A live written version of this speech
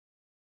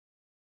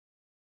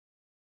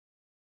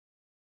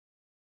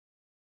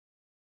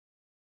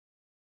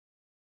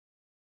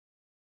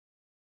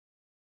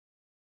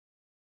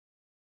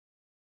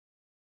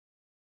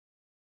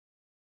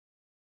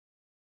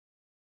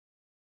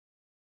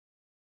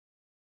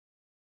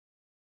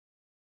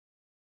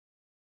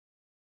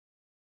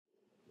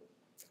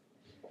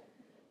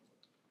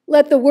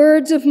Let the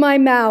words of my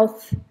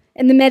mouth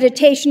and the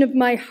meditation of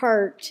my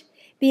heart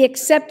be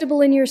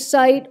acceptable in your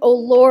sight, O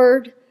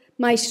Lord,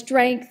 my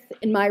strength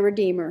and my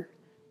Redeemer.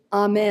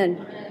 Amen.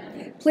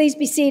 Amen. Please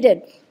be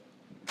seated.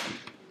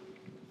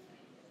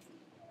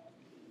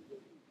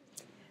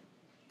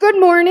 Good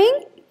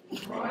morning.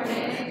 Good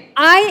morning.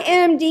 I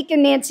am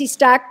Deacon Nancy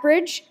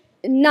Stockbridge,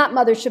 not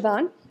Mother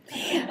Siobhan.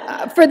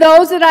 For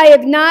those that I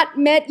have not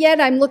met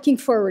yet, I'm looking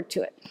forward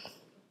to it.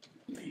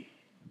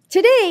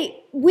 Today,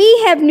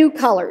 we have new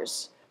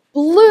colors,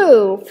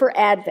 blue for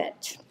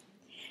Advent.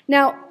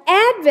 Now,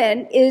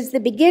 Advent is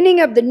the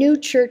beginning of the new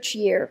church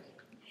year.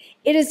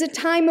 It is a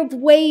time of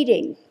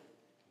waiting,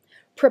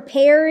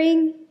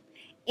 preparing,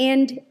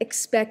 and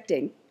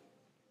expecting.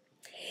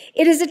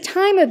 It is a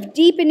time of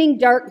deepening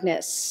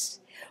darkness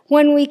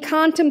when we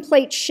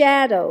contemplate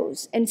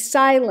shadows and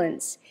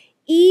silence,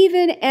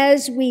 even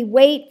as we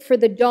wait for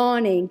the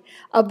dawning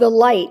of the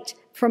light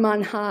from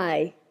on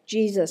high,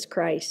 Jesus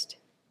Christ.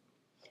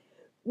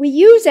 We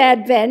use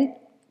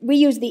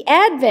the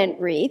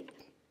Advent wreath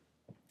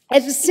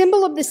as a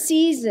symbol of the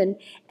season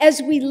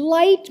as we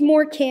light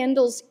more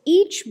candles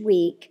each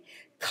week,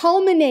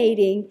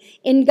 culminating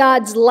in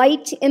God's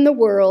light in the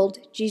world,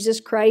 Jesus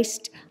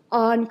Christ,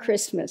 on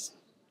Christmas.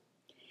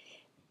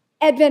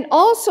 Advent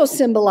also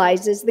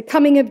symbolizes the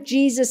coming of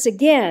Jesus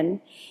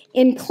again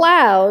in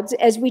clouds,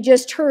 as we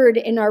just heard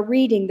in our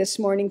reading this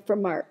morning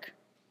from Mark.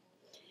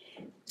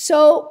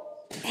 So,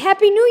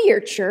 Happy New Year,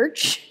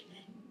 church,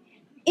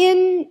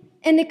 in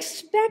an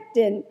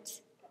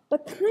expectant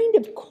but kind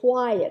of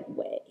quiet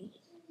way.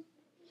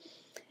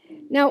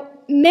 Now,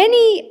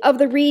 many of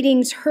the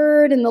readings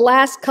heard in the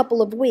last couple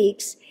of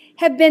weeks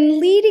have been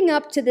leading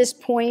up to this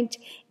point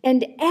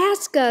and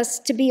ask us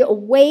to be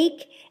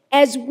awake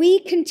as we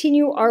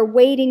continue our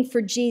waiting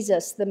for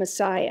Jesus, the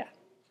Messiah.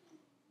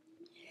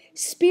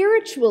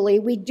 Spiritually,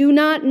 we do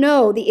not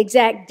know the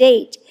exact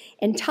date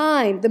and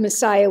time the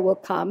Messiah will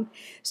come,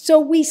 so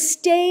we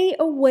stay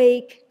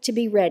awake to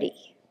be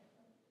ready.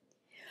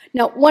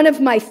 Now, one of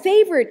my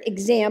favorite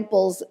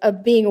examples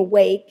of being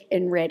awake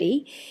and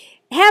ready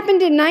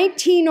happened in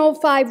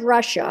 1905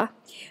 Russia,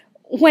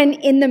 when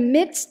in the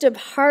midst of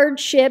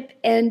hardship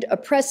and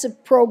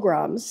oppressive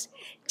pogroms,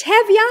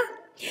 Tevye,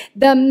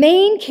 the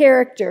main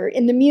character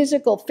in the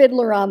musical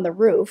Fiddler on the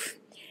Roof,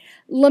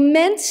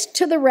 laments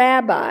to the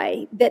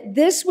rabbi that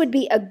this would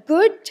be a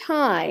good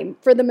time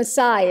for the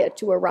Messiah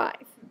to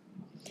arrive.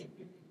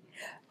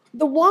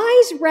 The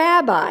wise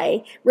rabbi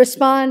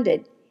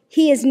responded,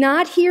 "He is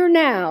not here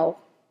now,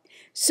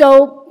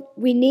 so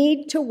we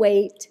need to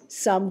wait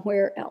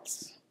somewhere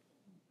else."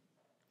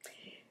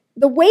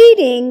 The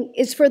waiting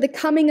is for the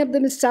coming of the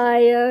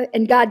Messiah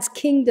and God's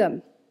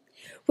kingdom,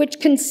 which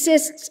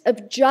consists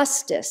of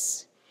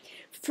justice,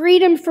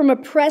 freedom from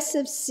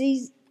oppressive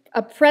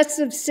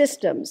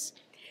systems,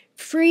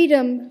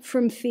 freedom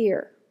from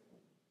fear.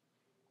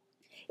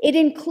 It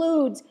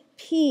includes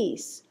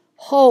peace,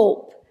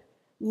 hope,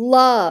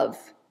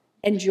 love,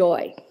 and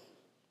joy.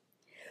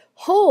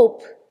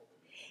 Hope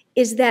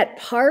is that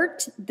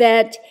part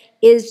that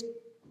is,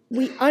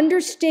 we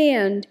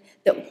understand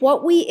that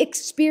what we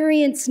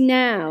experience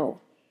now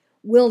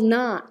will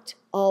not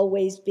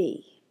always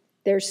be.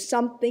 There's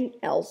something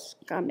else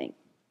coming.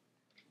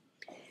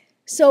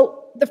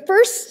 So the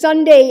first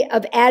Sunday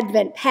of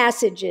Advent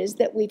passages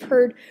that we've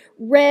heard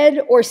read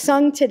or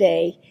sung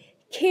today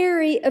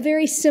carry a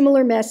very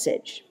similar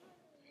message.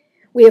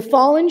 We have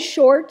fallen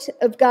short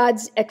of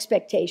God's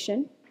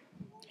expectation.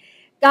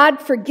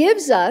 God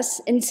forgives us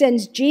and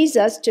sends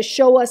Jesus to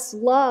show us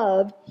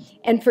love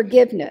and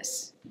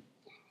forgiveness.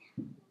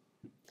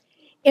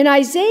 In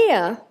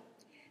Isaiah,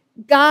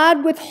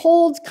 God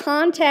withholds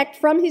contact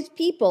from his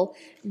people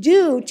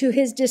due to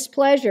his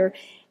displeasure,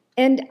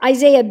 and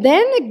Isaiah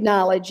then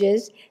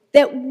acknowledges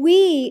that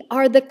we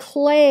are the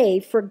clay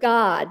for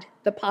God,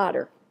 the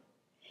potter,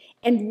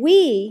 and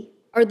we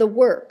are the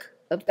work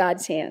of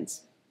God's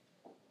hands.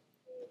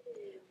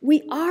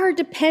 We are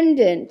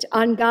dependent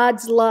on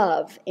God's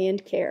love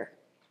and care.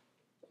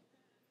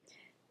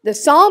 The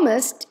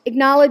psalmist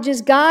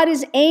acknowledges God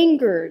is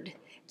angered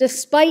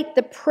despite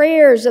the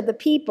prayers of the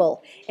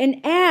people and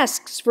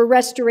asks for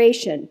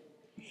restoration,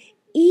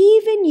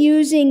 even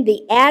using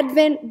the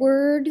Advent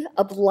word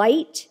of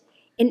light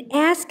and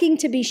asking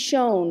to be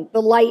shown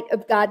the light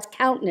of God's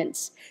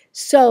countenance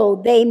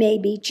so they may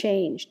be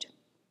changed.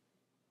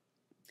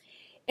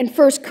 In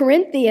 1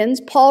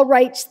 Corinthians, Paul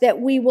writes that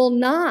we will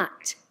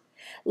not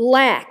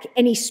lack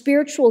any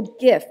spiritual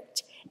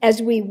gift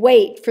as we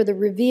wait for the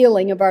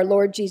revealing of our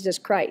Lord Jesus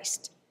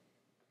Christ.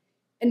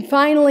 And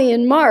finally,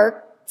 in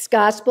Mark's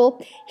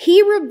gospel,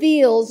 he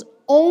reveals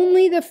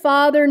only the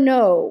Father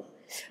knows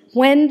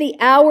when the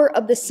hour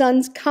of the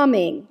Son's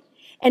coming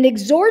and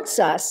exhorts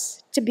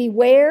us to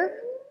beware,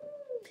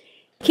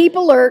 keep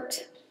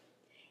alert,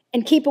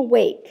 and keep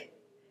awake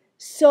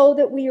so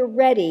that we are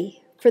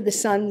ready for the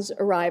Son's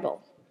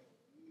arrival.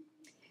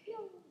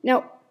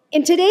 Now,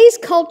 in today's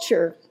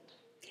culture,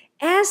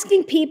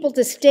 asking people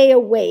to stay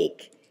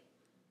awake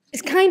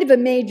is kind of a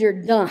major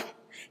duh.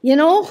 You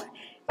know,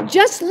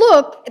 Just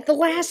look at the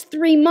last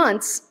 3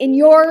 months in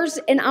yours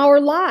and our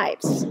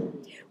lives.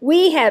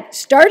 We have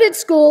started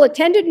school,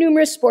 attended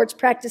numerous sports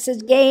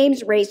practices,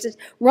 games, races,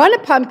 run a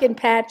pumpkin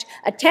patch,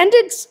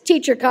 attended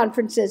teacher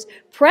conferences,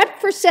 prepped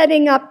for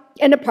setting up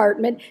an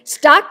apartment,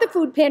 stocked the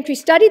food pantry,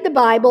 studied the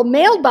Bible,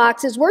 mailed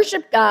boxes,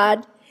 worshiped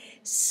God,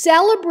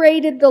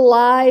 celebrated the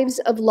lives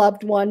of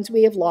loved ones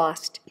we have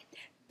lost,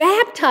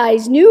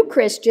 baptized new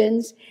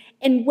Christians,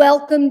 and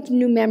welcomed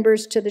new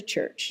members to the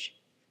church.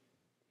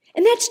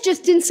 And that's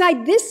just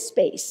inside this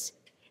space.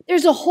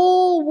 There's a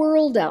whole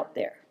world out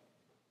there.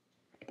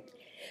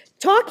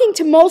 Talking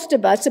to most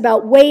of us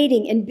about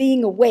waiting and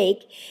being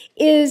awake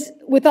is,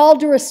 with all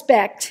due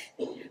respect,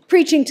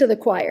 preaching to the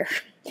choir.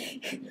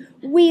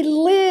 We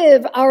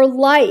live our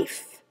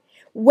life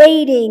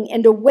waiting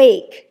and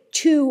awake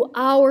to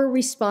our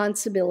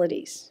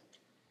responsibilities.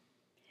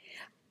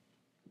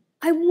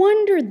 I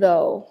wonder,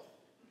 though,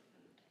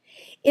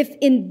 if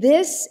in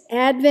this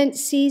Advent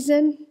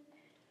season,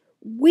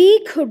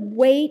 we could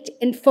wait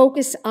and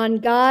focus on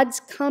God's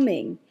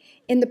coming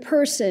in the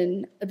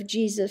person of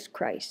Jesus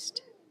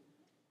Christ.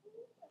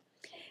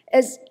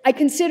 As I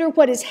consider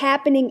what is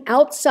happening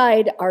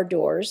outside our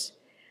doors,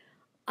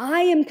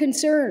 I am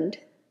concerned,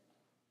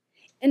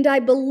 and I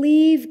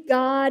believe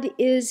God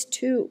is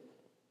too.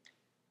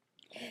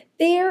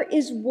 There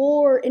is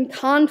war and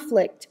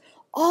conflict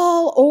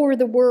all over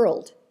the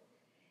world.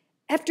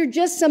 After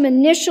just some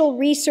initial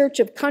research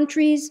of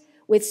countries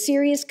with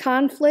serious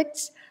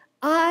conflicts,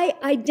 I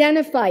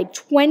identified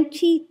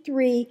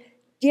 23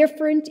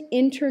 different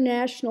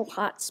international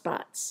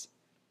hotspots.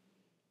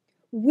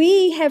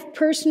 We have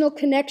personal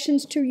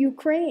connections to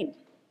Ukraine.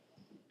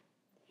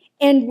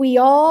 And we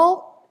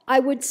all, I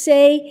would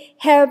say,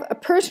 have a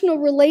personal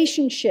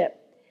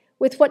relationship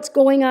with what's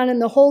going on in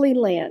the Holy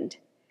Land,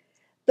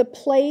 the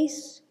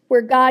place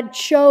where God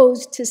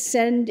chose to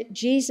send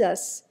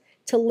Jesus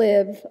to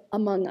live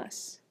among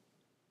us.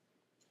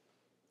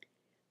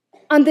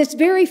 On this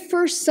very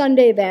first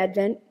Sunday of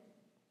Advent,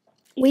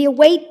 we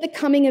await the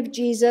coming of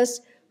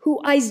Jesus,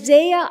 who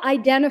Isaiah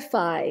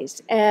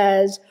identifies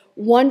as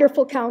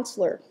Wonderful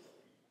Counselor,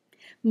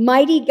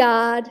 Mighty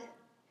God,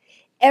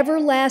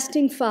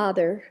 Everlasting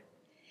Father,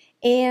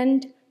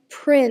 and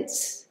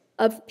Prince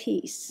of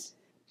Peace.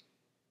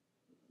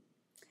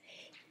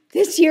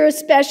 This year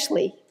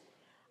especially,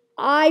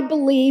 I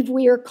believe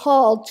we are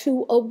called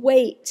to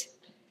await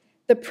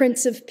the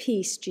Prince of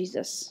Peace,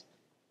 Jesus.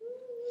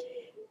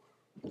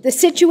 The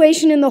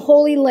situation in the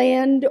Holy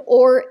Land,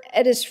 or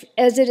as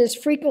it is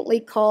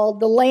frequently called,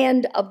 the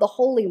Land of the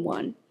Holy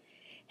One,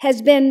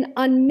 has been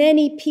on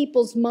many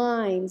people's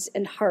minds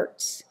and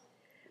hearts.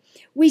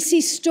 We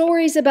see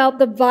stories about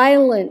the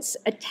violence,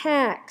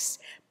 attacks,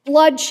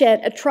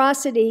 bloodshed,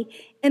 atrocity,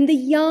 and the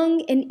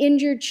young and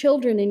injured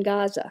children in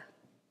Gaza.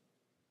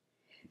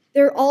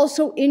 There are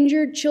also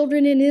injured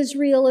children in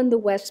Israel and the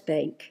West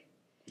Bank,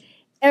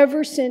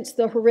 ever since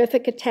the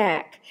horrific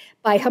attack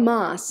by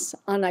Hamas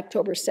on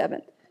October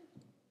 7th.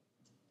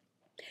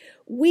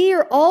 We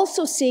are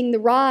also seeing the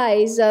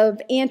rise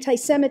of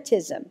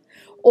anti-Semitism,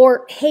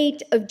 or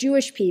hate of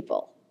Jewish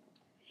people,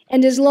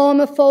 and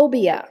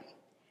Islamophobia,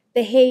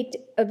 the hate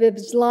of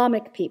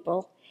Islamic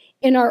people,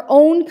 in our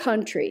own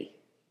country.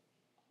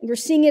 And we're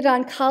seeing it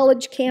on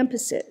college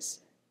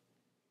campuses.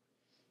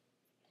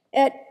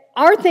 At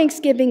our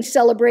Thanksgiving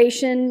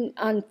celebration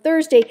on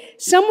Thursday,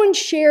 someone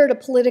shared a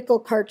political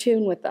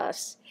cartoon with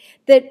us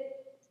that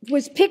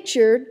was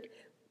pictured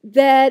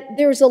that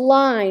there's a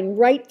line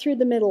right through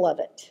the middle of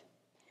it.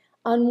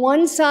 On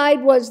one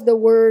side was the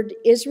word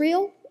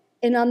Israel,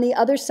 and on the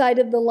other side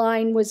of the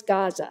line was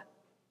Gaza.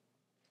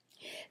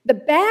 The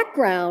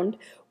background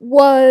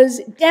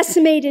was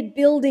decimated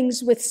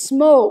buildings with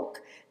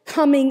smoke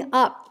coming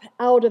up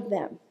out of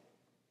them.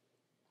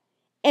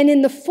 And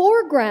in the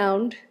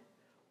foreground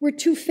were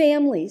two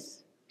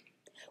families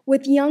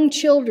with young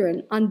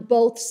children on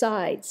both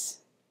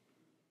sides.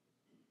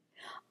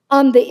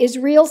 On the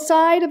Israel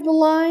side of the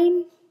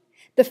line,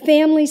 the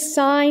family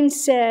sign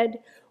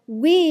said,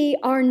 "We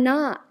are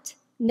not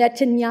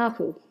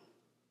Netanyahu."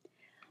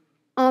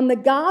 On the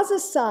Gaza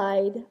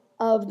side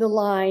of the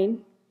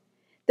line,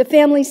 the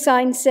family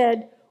sign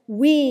said,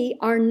 "We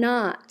are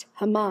not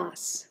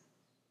Hamas."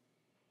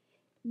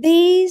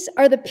 These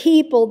are the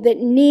people that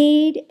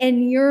need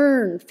and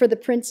yearn for the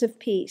Prince of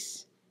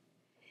Peace.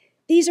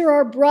 These are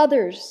our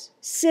brothers,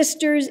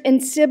 sisters,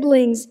 and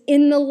siblings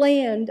in the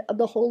land of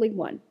the Holy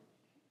One.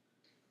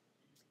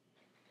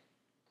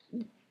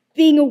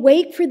 Being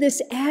awake for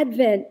this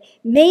Advent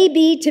may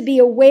be to be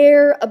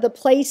aware of the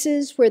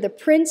places where the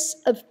Prince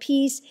of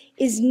Peace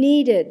is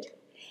needed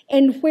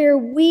and where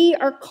we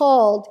are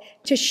called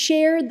to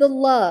share the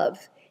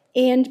love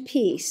and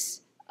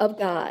peace of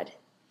God.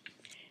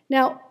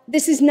 Now,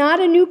 this is not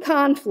a new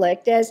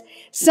conflict, as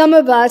some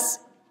of us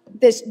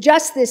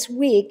just this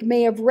week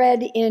may have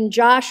read in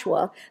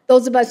Joshua,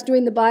 those of us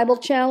doing the Bible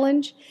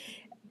Challenge,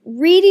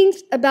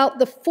 readings about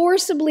the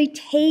forcibly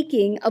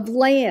taking of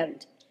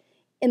land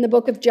in the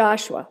book of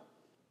Joshua.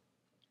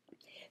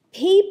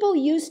 People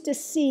used to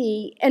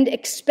see and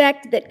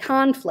expect that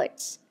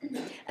conflicts,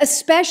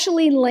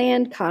 especially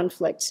land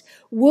conflicts,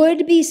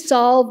 would be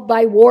solved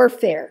by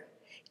warfare,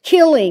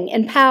 killing,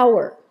 and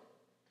power.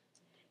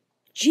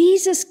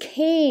 Jesus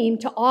came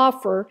to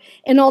offer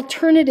an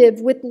alternative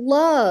with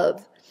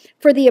love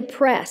for the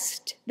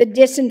oppressed, the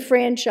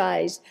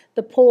disenfranchised,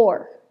 the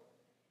poor.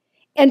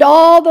 And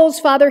all those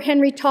Father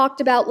Henry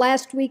talked about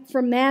last week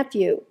from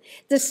Matthew,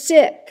 the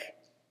sick,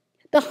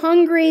 the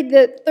hungry,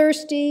 the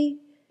thirsty,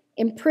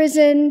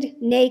 imprisoned,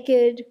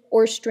 naked,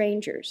 or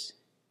strangers.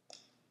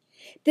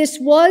 This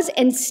was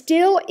and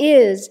still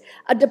is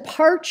a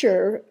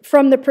departure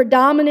from the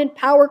predominant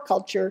power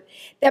culture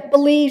that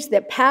believes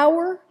that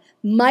power,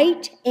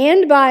 might,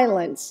 and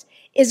violence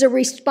is a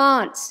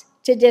response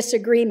to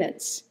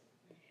disagreements,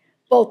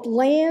 both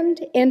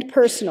land and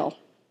personal.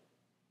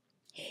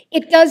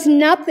 It does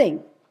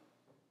nothing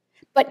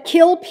but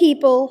kill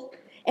people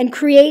and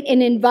create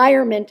an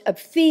environment of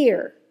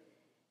fear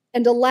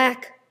and a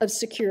lack of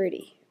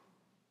security.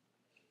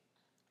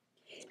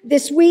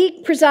 This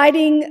week,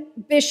 presiding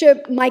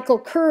Bishop Michael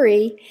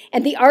Curry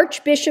and the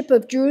Archbishop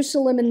of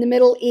Jerusalem in the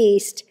Middle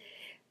East,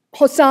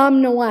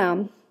 Hossam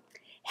Noam,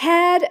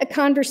 had a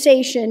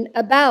conversation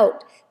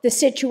about the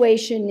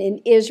situation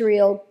in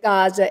Israel,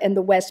 Gaza, and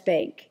the West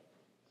Bank.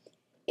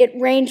 It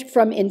ranged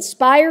from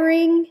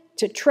inspiring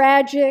to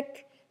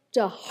tragic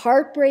to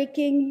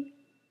heartbreaking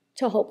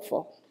to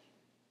hopeful.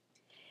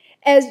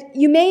 As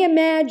you may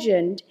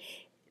imagine,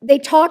 they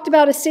talked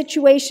about a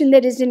situation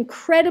that is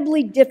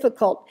incredibly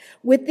difficult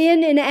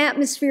within an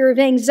atmosphere of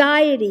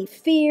anxiety,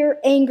 fear,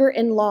 anger,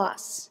 and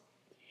loss.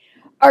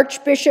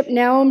 Archbishop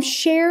Noam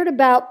shared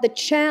about the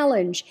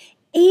challenge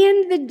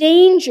and the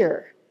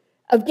danger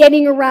of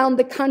getting around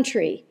the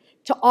country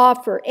to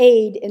offer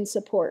aid and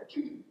support.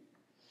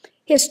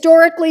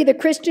 Historically, the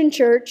Christian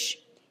Church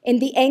and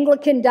the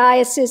Anglican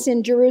Diocese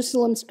in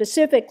Jerusalem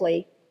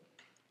specifically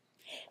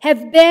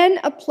have been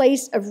a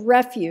place of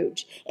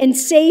refuge and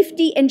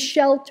safety and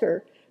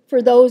shelter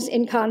for those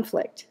in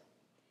conflict.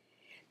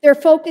 Their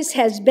focus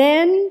has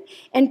been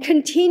and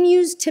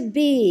continues to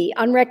be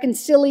on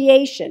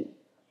reconciliation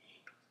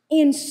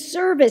in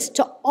service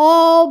to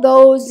all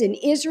those in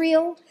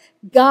Israel,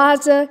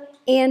 Gaza,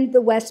 and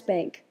the West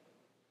Bank.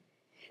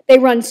 They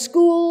run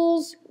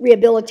schools,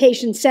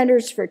 rehabilitation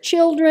centers for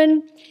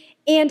children,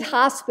 and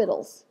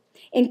hospitals,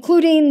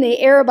 including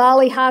the Arab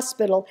Ali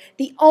Hospital,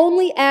 the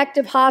only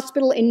active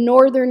hospital in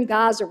northern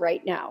Gaza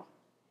right now.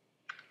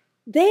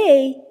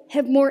 They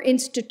have more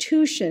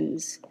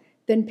institutions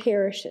than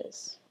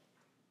parishes.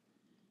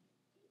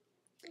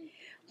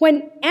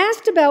 When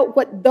asked about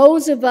what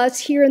those of us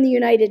here in the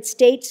United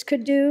States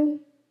could do,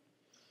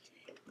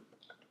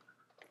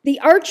 the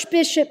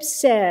Archbishop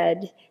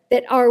said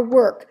that our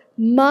work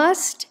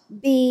must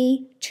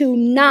be to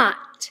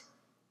not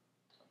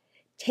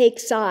take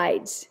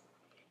sides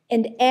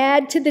and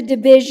add to the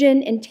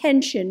division and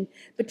tension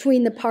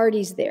between the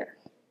parties there.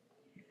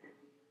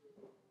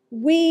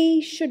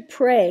 We should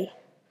pray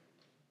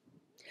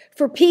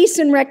for peace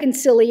and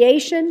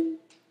reconciliation,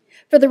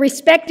 for the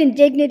respect and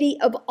dignity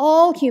of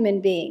all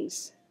human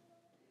beings,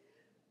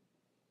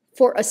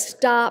 for a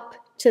stop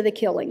to the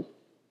killing.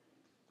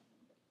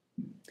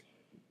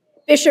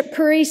 Bishop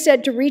Curry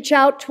said to reach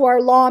out to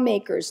our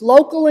lawmakers,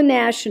 local and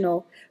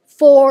national,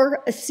 for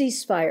a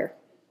ceasefire.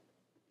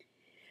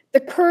 The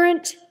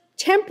current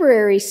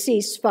temporary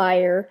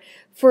ceasefire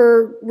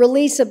for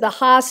release of the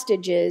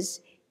hostages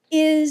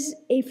is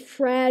a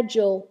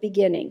fragile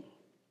beginning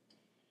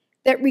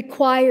that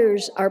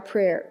requires our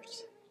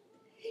prayers.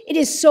 It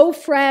is so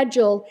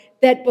fragile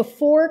that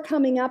before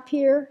coming up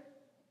here,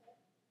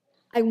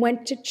 I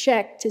went to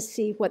check to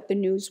see what the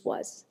news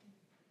was,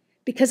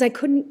 because I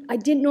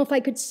didn't know if I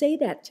could say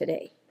that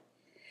today.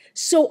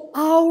 So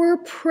our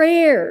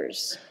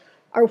prayers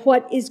are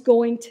what is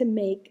going to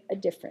make a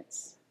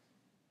difference.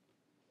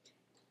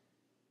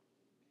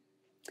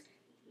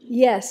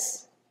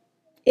 Yes,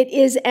 it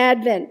is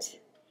Advent,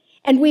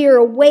 and we are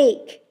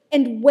awake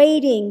and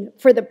waiting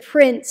for the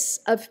Prince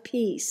of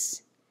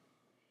Peace.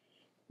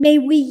 May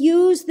we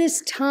use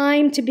this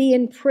time to be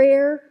in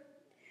prayer,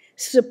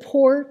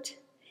 support,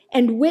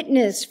 and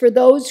witness for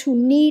those who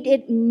need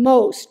it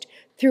most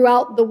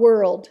throughout the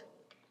world,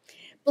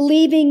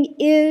 believing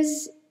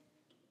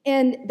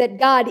that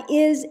God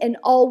is and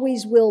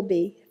always will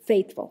be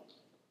faithful.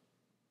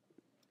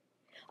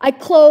 I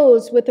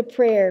close with a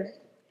prayer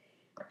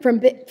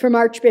from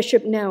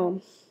Archbishop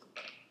Noam.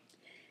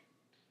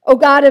 O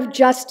God of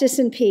justice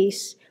and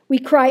peace, we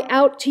cry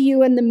out to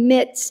you in the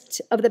midst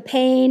of the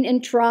pain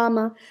and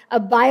trauma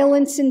of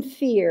violence and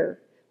fear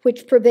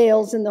which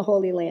prevails in the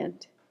Holy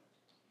Land.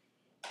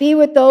 Be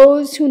with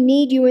those who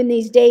need you in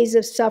these days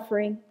of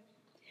suffering.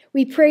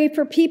 We pray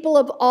for people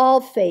of all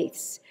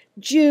faiths,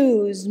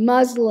 Jews,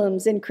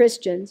 Muslims, and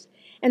Christians,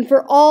 and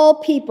for all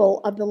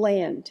people of the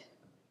land.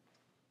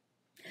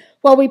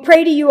 While we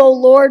pray to you, O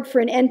Lord, for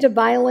an end to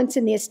violence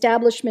and the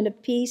establishment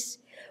of peace,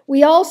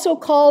 we also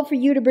call for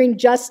you to bring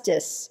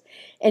justice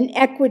and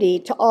equity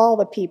to all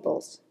the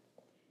peoples.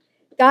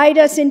 Guide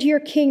us into your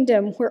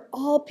kingdom where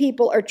all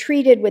people are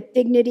treated with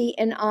dignity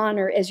and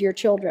honor as your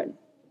children.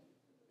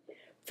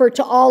 For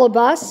to all of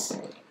us,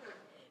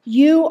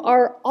 you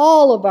are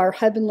all of our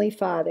Heavenly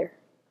Father.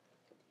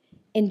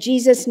 In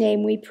Jesus'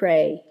 name we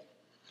pray.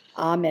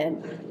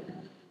 Amen.